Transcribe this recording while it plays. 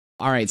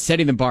All right,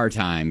 setting the bar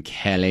time,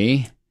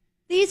 Kelly.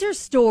 These are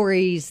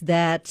stories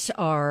that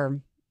are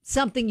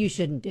something you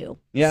shouldn't do.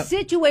 Yep.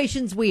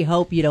 Situations we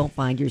hope you don't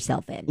find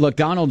yourself in. Look,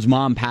 Donald's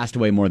mom passed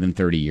away more than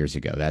 30 years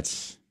ago.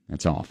 That's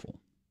awful.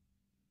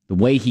 The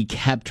way he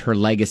kept her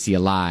legacy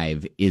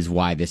alive is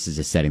why this is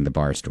a setting the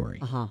bar story.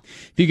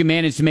 If you can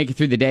manage to make it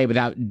through the day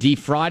without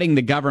defrauding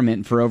the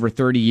government for over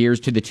 30 years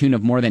to the tune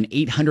of more than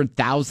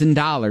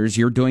 $800,000,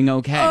 you're doing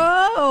okay.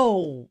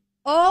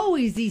 Oh,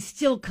 is he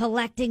still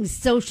collecting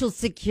Social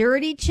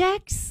Security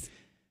checks?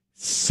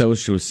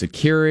 Social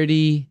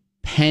Security,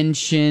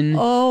 pension,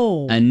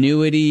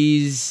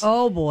 annuities.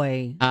 Oh,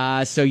 boy.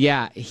 So,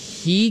 yeah,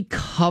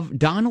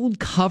 Donald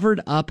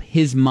covered up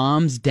his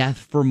mom's death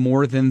for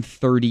more than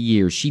 30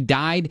 years. She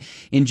died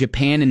in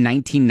Japan in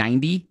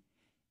 1990,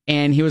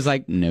 and he was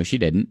like, no, she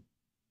didn't.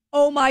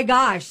 Oh, my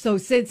gosh. So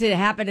since it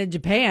happened in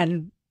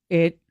Japan,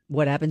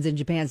 what happens in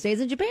Japan stays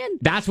in Japan?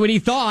 That's what he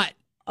thought.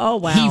 Oh,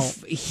 wow.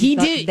 He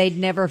did. They'd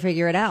never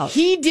figure it out.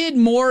 He did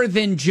more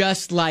than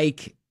just,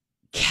 like,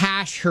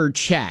 cash her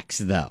checks,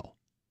 though.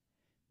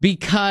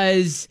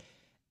 Because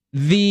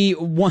the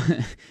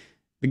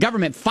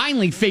government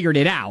finally figured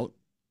it out,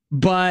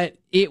 but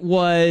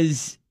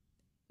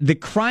the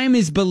crime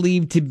is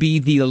believed to be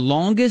the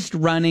longest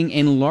running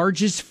and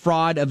largest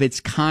fraud of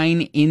its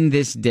kind in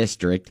this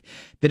district.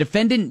 The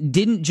defendant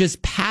didn't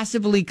just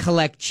passively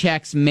collect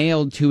checks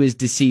mailed to his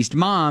deceased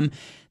mom.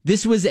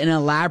 This was an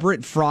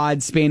elaborate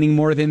fraud spanning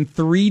more than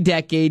 3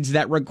 decades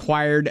that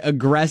required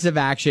aggressive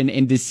action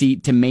and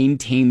deceit to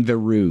maintain the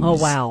ruse. Oh,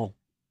 wow.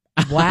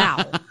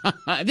 Wow.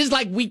 This is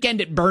like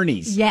Weekend at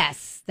Bernie's.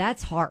 Yes,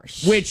 that's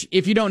harsh. Which,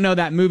 if you don't know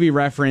that movie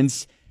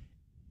reference,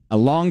 a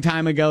long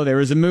time ago, there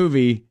was a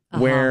movie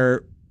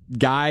where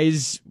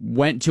guys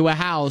went to a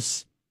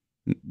house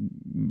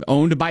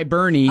owned by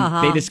Bernie.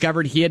 They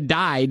discovered he had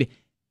died,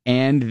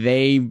 and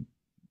they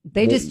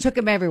just took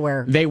him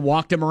everywhere. They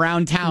walked him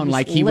around town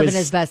like he was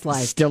his best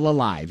life. Still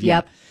alive.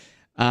 Yep.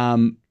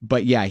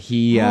 But yeah,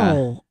 he...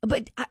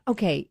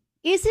 okay,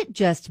 is it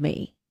just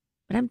me?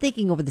 But I'm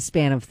thinking over the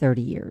span of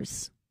 30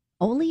 years,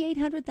 only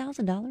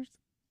 $800,000?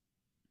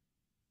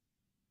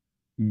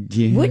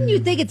 Yeah. Wouldn't you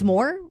think it's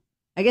more?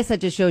 I guess that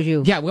just shows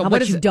you how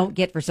much you don't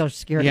get for Social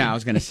Security. Yeah, I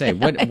was going to say,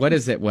 what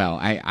is it? Well,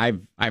 I've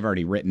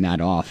already written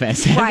that off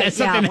as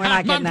something we're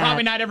not I'm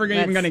probably not ever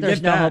even going to get that.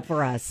 There's no hope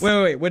for us.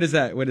 Wait, what is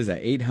that? What is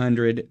that?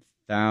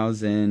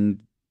 $800,000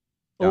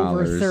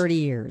 over 30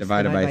 years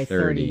divided by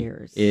 30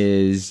 years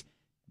is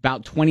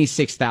about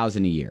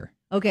 $26,000 a year.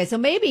 Okay, so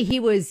maybe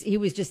he was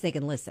just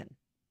thinking, listen,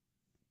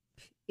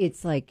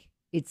 it's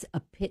a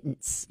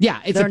pittance.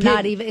 Yeah, it's not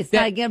going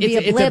to be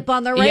a blip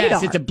on the radar.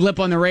 Yes, it's a blip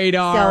on the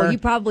radar. So he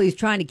probably is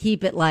trying to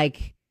keep it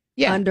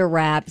under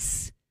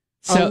wraps,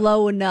 a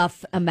low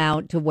enough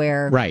amount to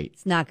where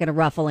it's not going to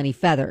ruffle any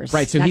feathers.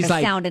 Right, so not he's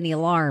gonna sound any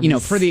alarms.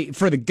 For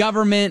the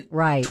government,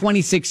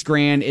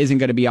 $26,000 isn't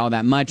going to be all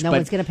that much. No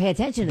one's going to pay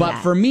attention to that.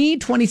 But for me,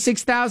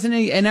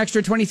 $26,000, an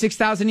extra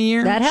 $26,000 a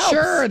year, that helps.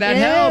 Sure, that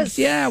helps.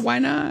 Yeah, why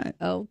not?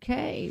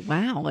 Okay,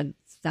 wow, and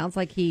sounds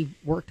like he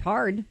worked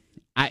hard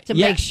to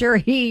make sure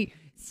he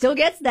still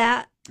gets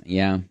that.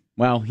 Yeah.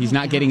 Well, he's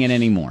not getting it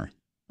anymore.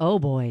 Oh,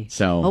 boy.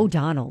 So. Oh,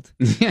 Donald.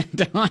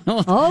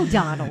 Donald. Oh,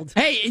 Donald.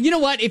 Hey, you know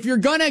what? If you're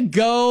going to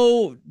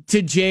go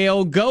to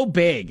jail, go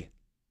big.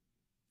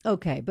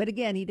 Okay. But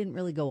again, he didn't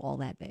really go all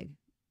that big.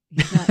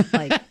 He's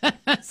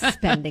not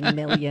spending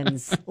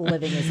millions,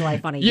 living his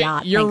life on a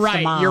yacht. You're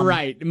right. You're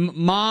right.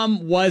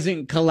 Mom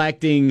wasn't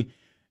collecting,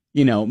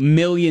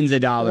 millions of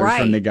dollars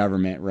from the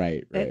government.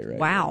 Right.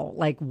 Wow.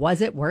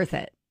 Was it worth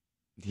it?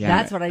 Yeah,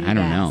 that's what I don't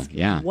know.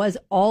 Yeah. Was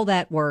all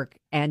that work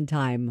and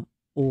time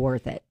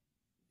worth it?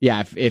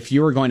 Yeah. If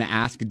you were going to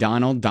ask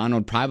Donald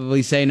would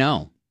probably say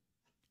no.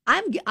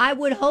 I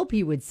would hope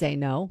he would say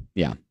no.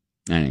 Yeah.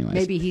 Anyways.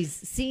 Maybe he's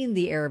seen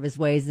the error of his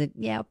ways and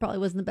it probably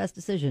wasn't the best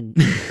decision.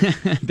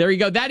 There you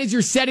go. That is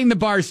your setting the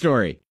bar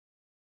story.